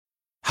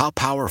How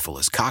powerful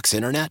is Cox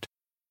Internet?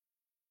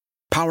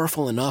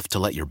 Powerful enough to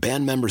let your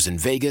band members in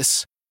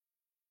Vegas,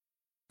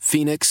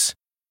 Phoenix,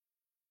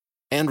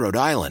 and Rhode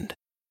Island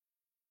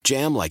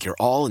jam like you're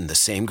all in the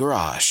same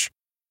garage.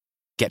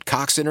 Get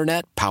Cox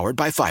Internet powered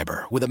by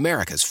fiber with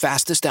America's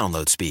fastest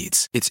download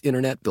speeds. It's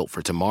internet built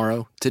for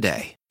tomorrow,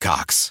 today.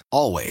 Cox,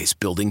 always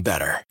building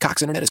better.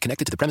 Cox Internet is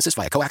connected to the premises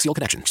via coaxial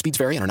connection. Speeds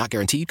vary and are not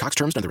guaranteed. Cox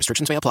terms and other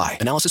restrictions may apply.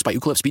 Analysis by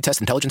Ookla Speed Test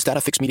Intelligence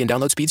Data. Fixed median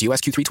download speeds. US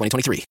Q3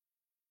 2023.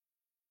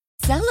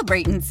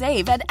 Celebrate and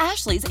save at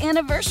Ashley's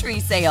Anniversary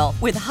Sale.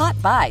 With Hot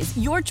Buys,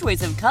 your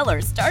choice of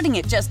colors starting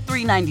at just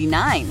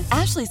 $3.99.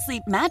 Ashley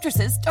Sleep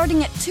mattresses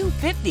starting at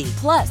 $2.50.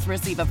 Plus,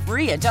 receive a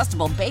free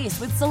adjustable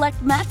base with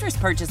select mattress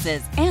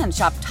purchases. And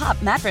shop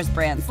top mattress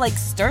brands like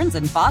Stearns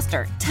 &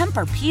 Foster,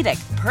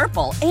 Tempur-Pedic,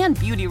 Purple, and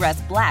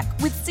Beautyrest Black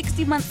with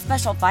 60-month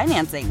special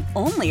financing.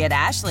 Only at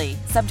Ashley.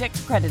 Subject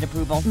to credit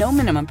approval. No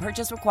minimum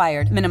purchase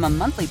required. Minimum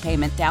monthly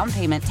payment, down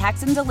payment,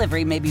 tax, and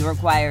delivery may be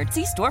required.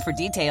 See store for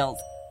details.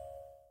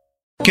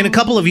 Can a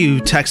couple of you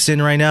text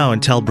in right now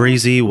and tell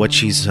Breezy what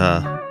she's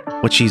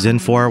in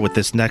for with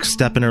this next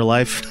step in her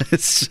life?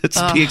 It's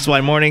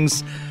PXY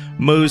Mornings,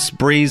 Moose,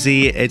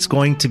 Breezy. It's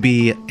going to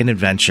be an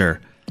adventure.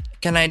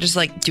 Can I just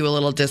do a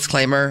little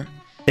disclaimer?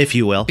 If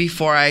you will.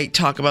 Before I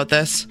talk about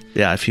this?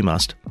 Yeah, if you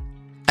must.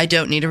 I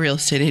don't need a real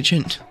estate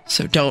agent,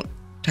 so don't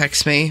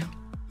text me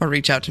or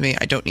reach out to me.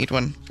 I don't need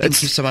one.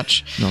 Thank you so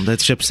much. No,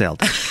 that ship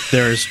sailed.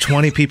 There's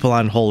 20 people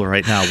on hold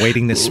right now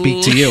waiting to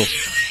speak to you.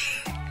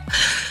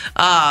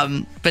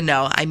 But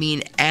no, I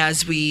mean,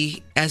 as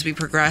we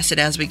progress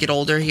and as we get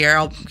older here,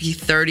 I'll be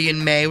 30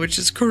 in May, which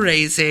is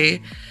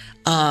crazy.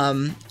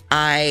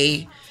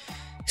 I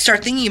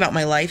start thinking about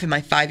my life and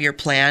my 5-year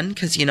plan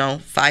because,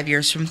 5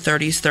 years from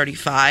 30 is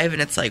 35.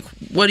 And it's like,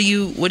 what do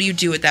you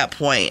do at that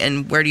point?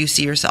 And where do you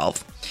see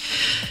yourself?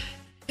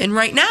 And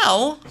right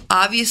now,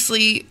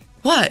 obviously,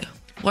 what?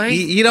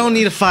 You don't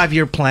need a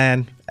 5-year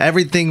plan.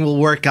 Everything will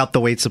work out the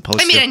way it's supposed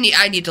to. I mean,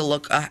 I need to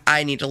look.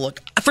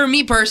 For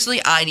me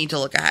personally, I need to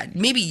look ahead.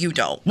 Maybe you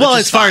don't. Well,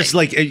 as far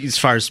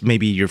as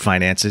maybe your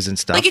finances and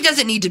stuff. It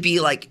doesn't need to be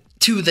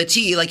to the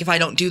T. If I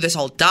don't do this,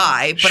 I'll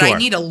die. But sure. I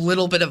need a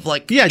little bit of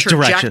direction.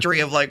 trajectory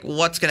of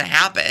what's going to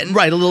happen.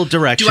 Right, a little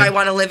direction. Do I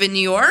want to live in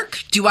New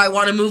York? Do I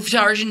want to move to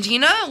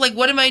Argentina?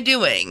 What am I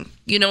doing?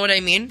 You know what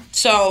I mean?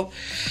 So,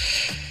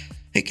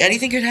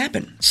 anything could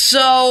happen.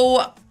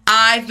 So,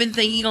 I've been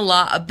thinking a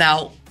lot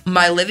about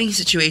my living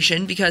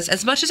situation because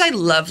as much as I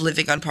love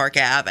living on Park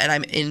Ave and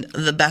I'm in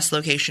the best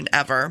location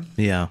ever,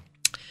 yeah,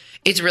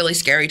 it's really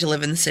scary to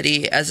live in the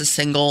city as a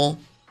single,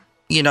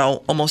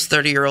 almost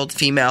 30-year-old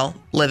female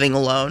living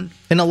alone.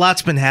 And a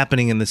lot's been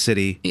happening in the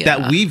city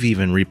that we've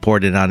even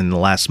reported on in the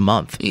last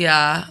month.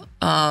 Yeah.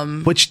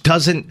 Which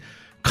doesn't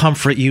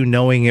comfort you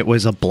knowing it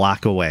was a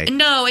block away.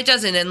 No, it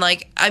doesn't. And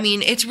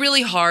it's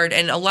really hard.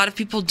 And a lot of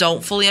people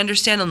don't fully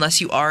understand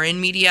unless you are in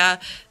media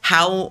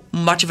how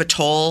much of a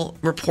toll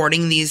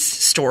reporting these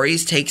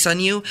stories takes on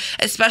you,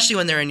 especially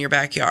when they're in your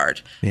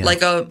backyard. Yeah.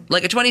 Like a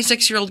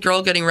 26-year-old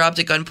girl getting robbed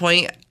at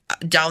gunpoint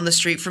down the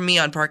street from me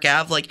on Park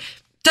Ave,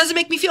 doesn't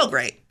make me feel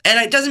great.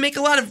 And it doesn't make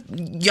a lot of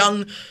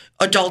young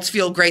adults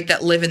feel great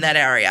that live in that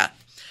area.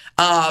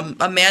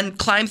 A man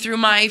climbed through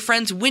my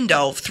friend's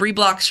window 3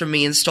 blocks from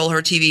me and stole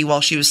her TV while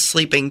she was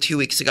sleeping 2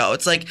 weeks ago.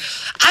 It's I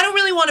don't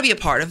really want to be a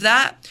part of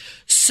that.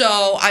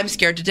 So I'm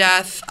scared to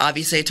death.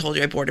 Obviously, I told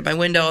you I boarded my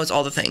windows,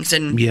 all the things.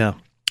 And yeah,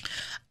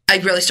 I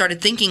really started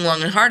thinking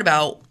long and hard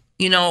about,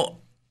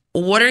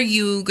 what are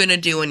you going to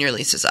do when your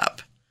lease is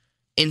up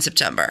in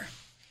September?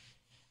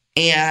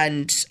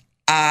 And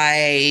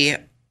I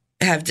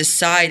have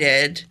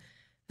decided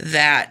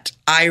that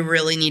I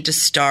really need to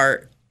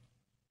start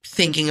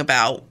thinking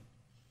about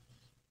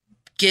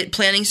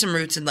planting some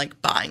roots and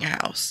buying a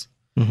house.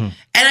 Mm-hmm.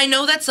 And I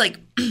know that's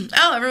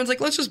everyone's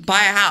let's just buy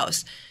a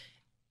house.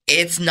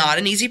 It's not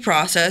an easy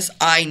process.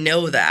 I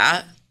know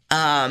that.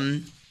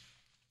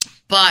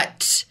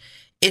 But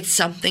it's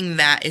something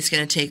that is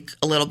going to take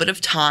a little bit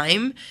of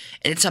time,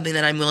 and it's something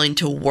that I'm willing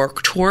to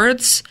work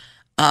towards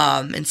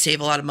and save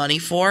a lot of money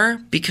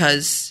for,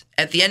 because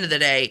at the end of the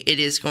day, it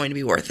is going to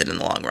be worth it in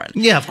the long run.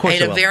 Yeah, of course. I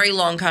had a very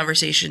long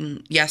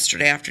conversation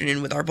yesterday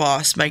afternoon with our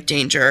boss, Mike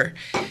Danger.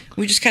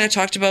 We just kind of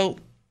talked about,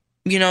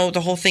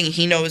 the whole thing.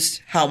 He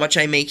knows how much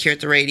I make here at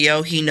the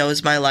radio. He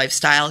knows my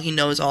lifestyle. He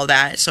knows all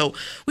that. So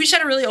we just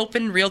had a really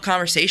open, real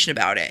conversation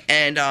about it.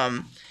 And,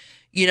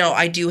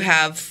 I do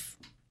have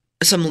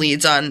some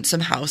leads on some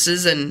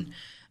houses, and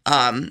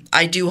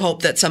I do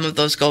hope that some of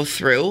those go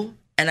through.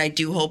 And I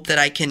do hope that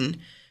I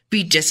can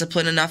be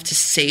disciplined enough to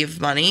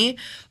save money.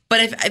 But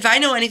if I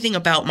know anything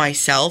about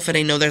myself, and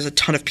I know there's a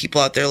ton of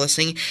people out there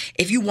listening,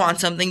 if you want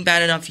something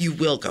bad enough, you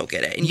will go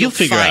get it. And you'll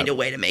find a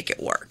way to make it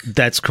work.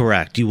 That's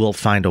correct. You will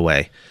find a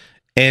way.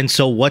 And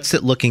so what's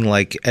it looking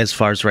like as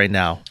far as right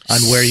now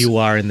on where you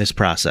are in this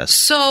process?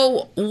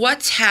 So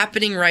what's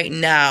happening right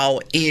now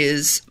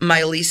is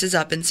my lease is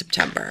up in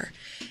September.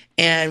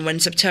 And when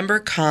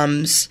September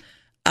comes,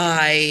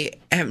 I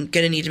am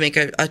going to need to make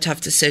a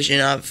tough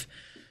decision of,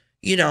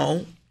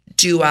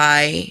 do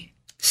I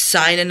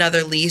sign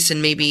another lease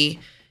and maybe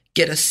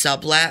get a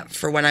sublet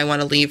for when I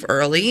want to leave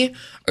early,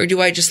 or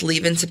do I just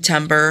leave in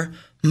September,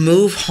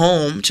 move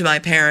home to my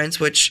parents,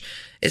 which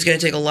is going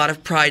to take a lot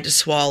of pride to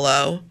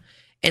swallow,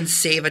 and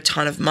save a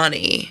ton of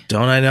money?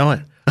 Don't I know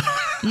it?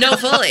 No,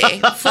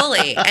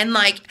 fully. And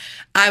like,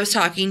 I was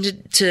talking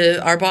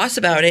to our boss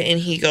about it, and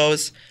he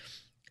goes,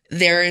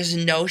 there is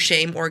no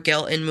shame or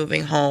guilt in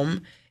moving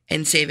home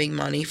and saving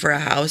money for a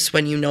house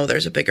when you know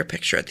there's a bigger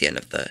picture at the end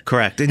of the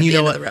correct. And you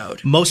know what?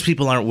 Road. Most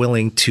people aren't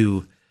willing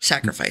to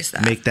sacrifice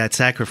that. Make that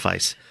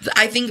sacrifice.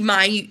 I think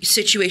my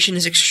situation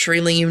is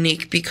extremely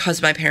unique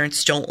because my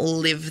parents don't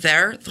live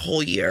there the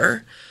whole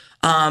year.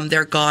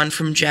 They're gone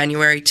from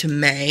January to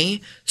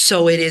May.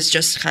 So it is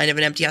just kind of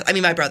an empty house. I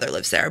mean, my brother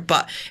lives there,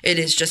 but it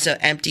is just an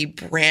empty,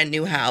 brand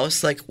new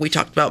house. Like we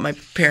talked about, my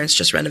parents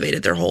just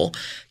renovated their whole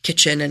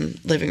kitchen and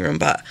living room.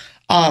 But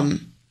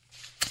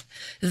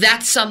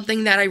that's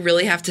something that I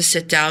really have to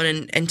sit down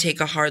and take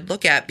a hard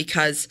look at,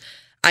 because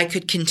I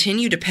could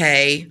continue to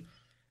pay.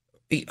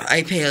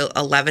 I pay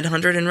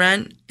 $1,100 in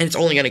rent, and it's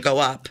only going to go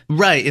up.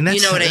 Right, and that's,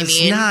 you know what I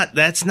mean?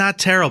 That's not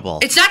terrible.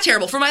 It's not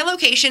terrible for my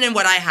location and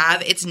what I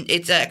have.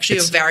 It's actually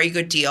a very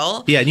good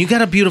deal. Yeah, and you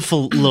got a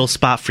beautiful little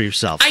spot for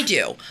yourself. I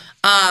do,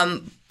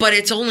 but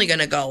it's only going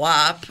to go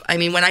up. I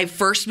mean, when I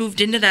first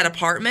moved into that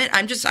apartment,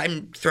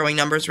 I'm throwing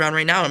numbers around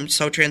right now. I'm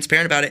so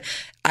transparent about it.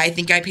 I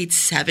think I paid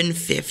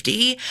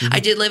 $750. Mm-hmm. I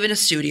did live in a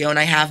studio, and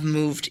I have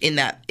moved in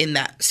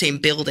that same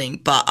building,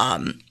 but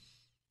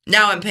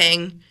now I'm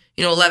paying,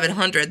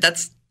 $1,100.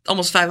 That's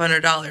almost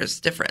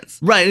 $500 difference.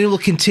 Right, and it will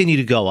continue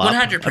to go up.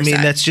 100%. I mean,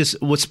 that's just,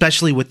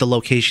 especially with the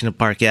location of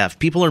Park Ave.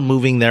 People are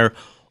moving there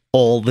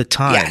all the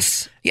time.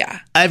 Yes, yeah.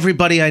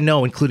 Everybody I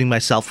know, including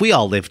myself, we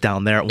all live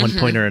down there at one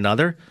point or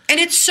another. And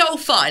it's so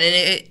fun.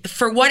 And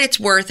for what it's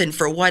worth and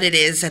for what it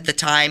is at the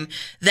time,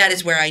 that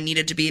is where I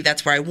needed to be.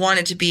 That's where I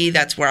wanted to be.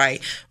 That's where I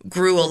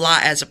grew a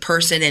lot as a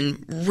person,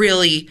 and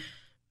really,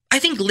 I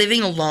think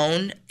living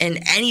alone,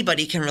 and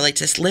anybody can relate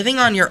to this, living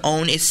on your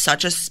own is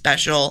such a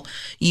special,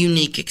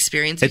 unique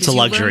experience. It's a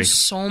luxury. You learn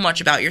so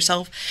much about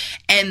yourself.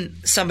 And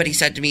somebody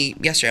said to me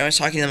yesterday, I was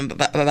talking to them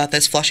about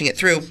this, flushing it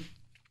through.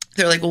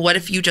 They're like, well, what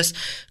if you just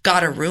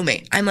got a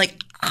roommate? I'm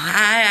like,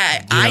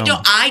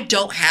 I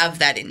don't have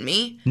that in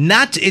me.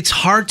 It's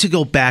hard to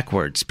go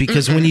backwards,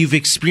 because when you've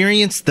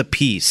experienced the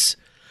peace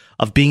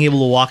of being able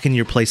to walk in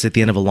your place at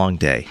the end of a long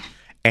day,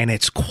 and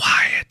it's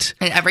quiet.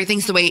 And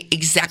everything's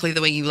exactly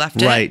the way you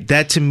left it. Right.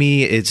 That to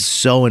me is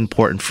so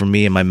important for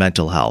me and my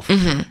mental health.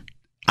 Mm-hmm.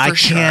 I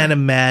can't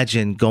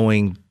imagine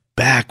going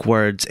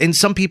backwards. And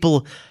some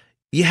people,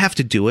 you have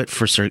to do it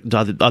for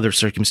other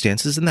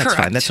circumstances, and that's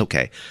fine. That's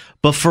okay.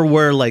 But for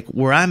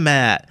where I'm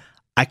at,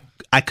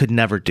 I could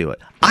never do it.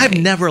 Right. I've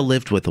never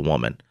lived with a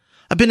woman.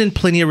 I've been in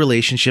plenty of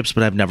relationships,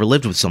 but I've never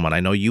lived with someone.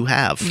 I know you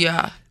have.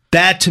 Yeah.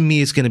 That to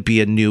me is going to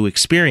be a new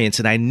experience.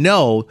 And I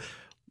know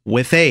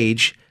with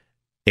age,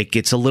 it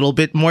gets a little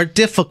bit more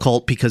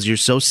difficult because you're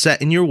so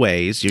set in your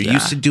ways. You're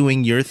used to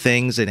doing your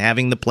things and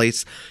having the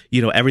place,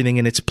 everything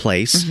in its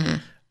place. Mm-hmm.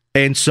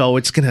 And so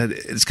it's gonna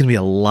be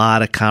a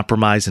lot of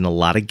compromise and a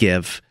lot of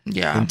give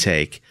and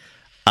take.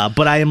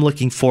 But I am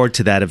looking forward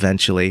to that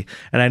eventually.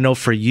 And I know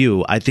for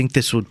you, I think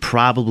this would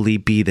probably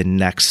be the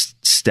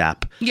next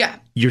step. Yeah.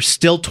 You're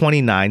still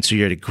 29, so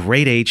you're at a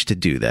great age to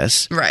do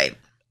this. Right.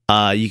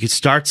 You could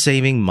start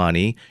saving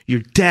money. Your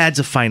dad's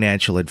a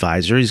financial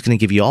advisor. He's going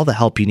to give you all the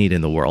help you need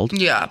in the world.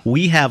 Yeah.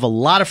 We have a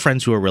lot of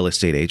friends who are real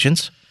estate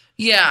agents.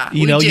 Yeah,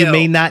 you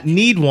may not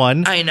need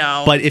one. I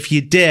know. But if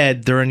you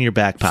did, they're in your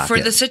back pocket.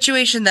 For the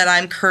situation that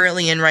I'm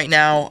currently in right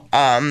now,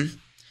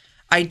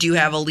 I do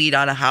have a lead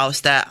on a house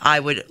that I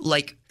would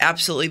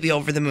absolutely be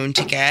over the moon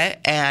to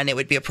get, and it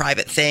would be a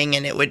private thing,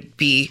 and it would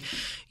be,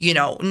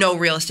 no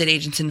real estate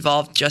agents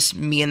involved, just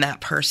me and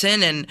that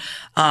person. And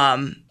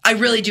I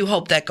really do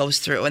hope that goes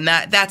through, and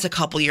that's a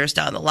couple years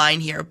down the line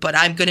here, but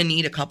I'm going to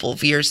need a couple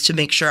of years to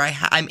make sure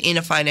I'm in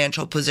a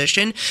financial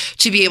position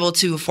to be able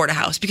to afford a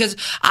house, because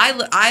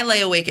I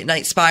lay awake at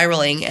night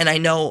spiraling, and I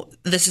know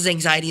this is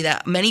anxiety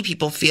that many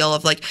people feel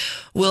of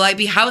will I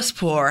be house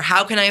poor?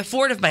 How can I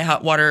afford if my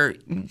hot water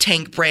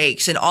tank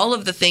breaks? And all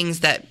of the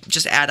things that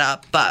just add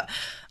up. But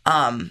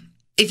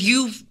if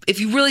you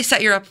really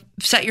set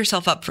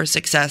yourself up for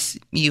success,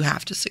 you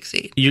have to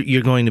succeed.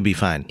 You're going to be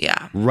fine.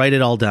 Yeah. Write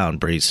it all down,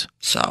 Breeze.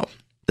 So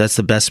that's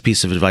the best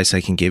piece of advice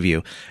I can give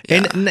you.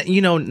 Yeah.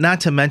 And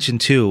not to mention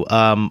too,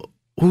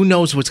 who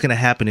knows what's going to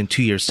happen in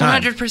 2 years'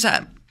 time?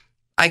 100%.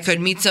 I could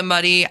meet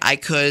somebody. I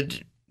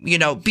could,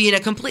 be in a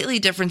completely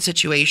different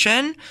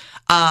situation.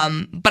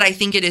 But I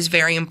think it is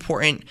very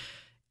important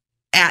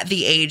at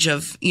the age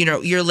of,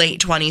 your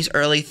late 20s,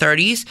 early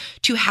 30s,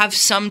 to have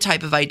some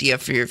type of idea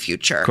for your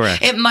future.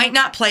 Correct. It might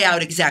not play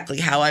out exactly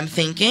how I'm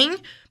thinking,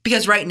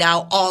 because right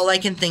now all I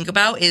can think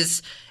about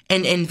is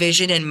and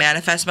envision and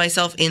manifest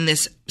myself in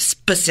this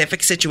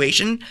specific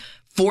situation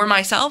for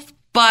myself,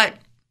 but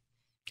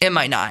it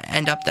might not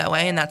end up that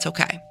way, and that's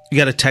okay. You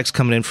got a text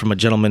coming in from a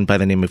gentleman by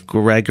the name of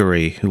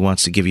Gregory who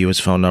wants to give you his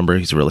phone number.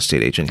 He's a real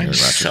estate agent here in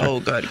Rochester. So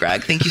good,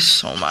 Greg. Thank you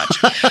so much.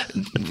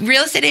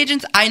 Real estate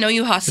agents, I know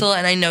you hustle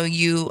and I know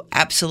you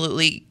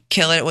absolutely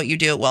kill it at what you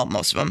do. Well,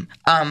 most of them.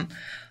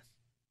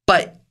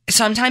 But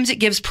sometimes it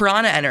gives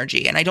piranha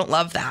energy, and I don't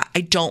love that.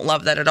 I don't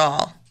love that at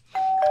all.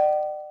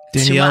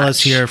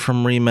 Daniela's here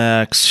from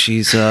Remax.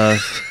 She's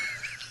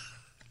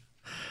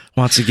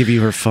wants to give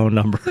you her phone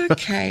number.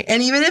 Okay.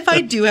 And even if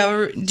I do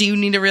you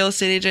need a real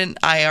estate agent?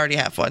 I already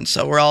have one,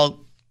 so we're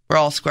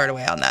all squared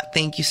away on that.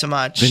 Thank you so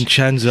much.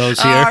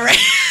 Vincenzo's here. All right.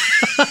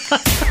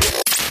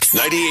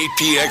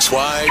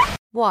 98PXY.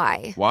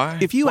 Why? Why?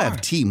 If you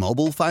have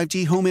T-Mobile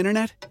 5G home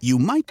internet, you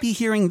might be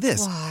hearing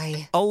this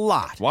Why? a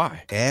lot.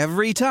 Why?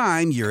 Every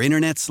time your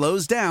internet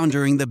slows down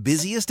during the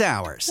busiest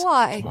hours.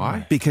 Why?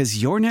 Why?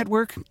 Because your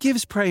network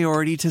gives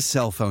priority to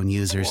cell phone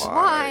users.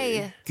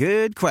 Why?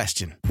 Good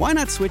question. Why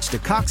not switch to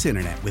Cox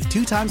Internet with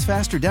 2 times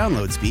faster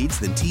download speeds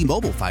than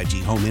T-Mobile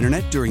 5G home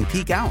internet during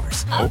peak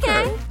hours?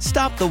 Okay.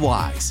 Stop the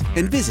whys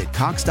and visit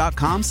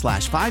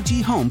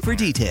cox.com/5G home for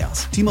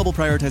details. T-Mobile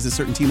prioritizes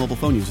certain T-Mobile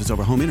phone users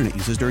over home internet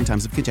users during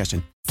times of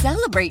congestion.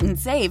 Celebrate and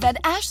save at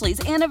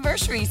Ashley's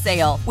Anniversary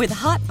Sale. With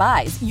Hot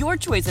Buys, your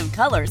choice of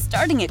colors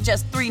starting at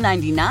just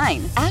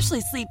 $3.99.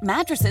 Ashley Sleep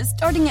mattresses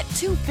starting at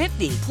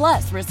 $2.50.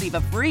 Plus, receive a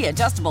free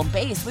adjustable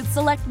base with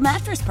select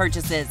mattress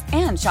purchases.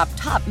 And shop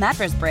top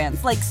mattress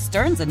brands like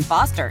Stearns &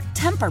 Foster,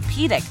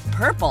 Tempur-Pedic,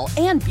 Purple,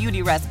 and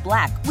Beautyrest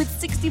Black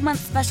with 60-month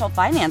special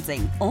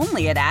financing.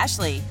 Only at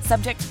Ashley.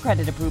 Subject to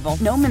credit approval.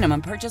 No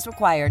minimum purchase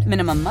required.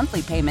 Minimum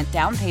monthly payment,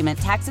 down payment,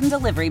 tax, and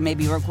delivery may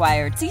be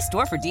required. See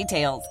store for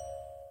details.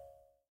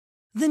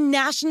 The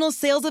national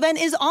sales event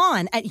is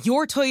on at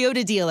your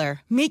Toyota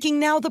dealer, making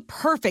now the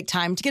perfect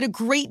time to get a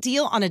great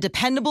deal on a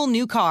dependable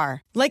new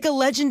car. Like a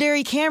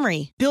legendary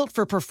Camry, built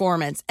for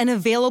performance and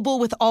available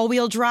with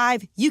all-wheel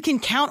drive, you can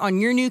count on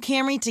your new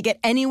Camry to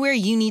get anywhere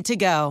you need to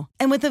go.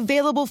 And with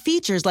available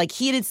features like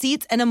heated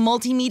seats and a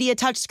multimedia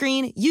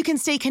touchscreen, you can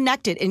stay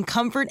connected in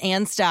comfort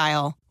and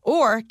style.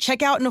 Or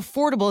check out an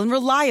affordable and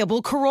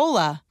reliable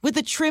Corolla with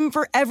a trim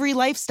for every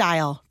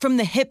lifestyle. From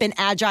the hip and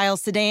agile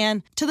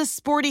sedan to the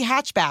sporty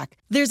hatchback,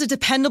 there's a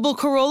dependable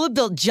Corolla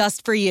built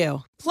just for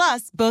you.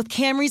 Plus, both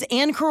Camrys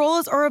and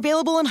Corollas are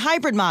available in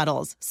hybrid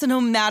models. So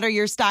no matter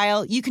your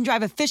style, you can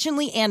drive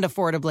efficiently and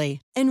affordably.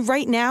 And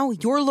right now,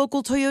 your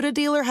local Toyota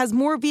dealer has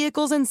more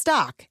vehicles in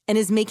stock and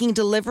is making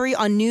delivery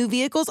on new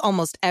vehicles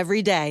almost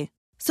every day.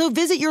 So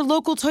visit your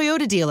local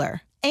Toyota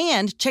dealer.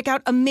 And check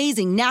out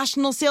amazing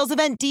national sales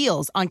event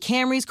deals on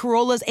Camrys,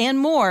 Corollas, and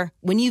more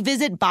when you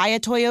visit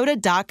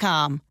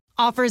buyatoyota.com.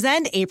 Offers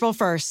end April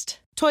 1st.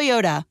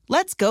 Toyota,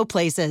 let's go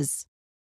places.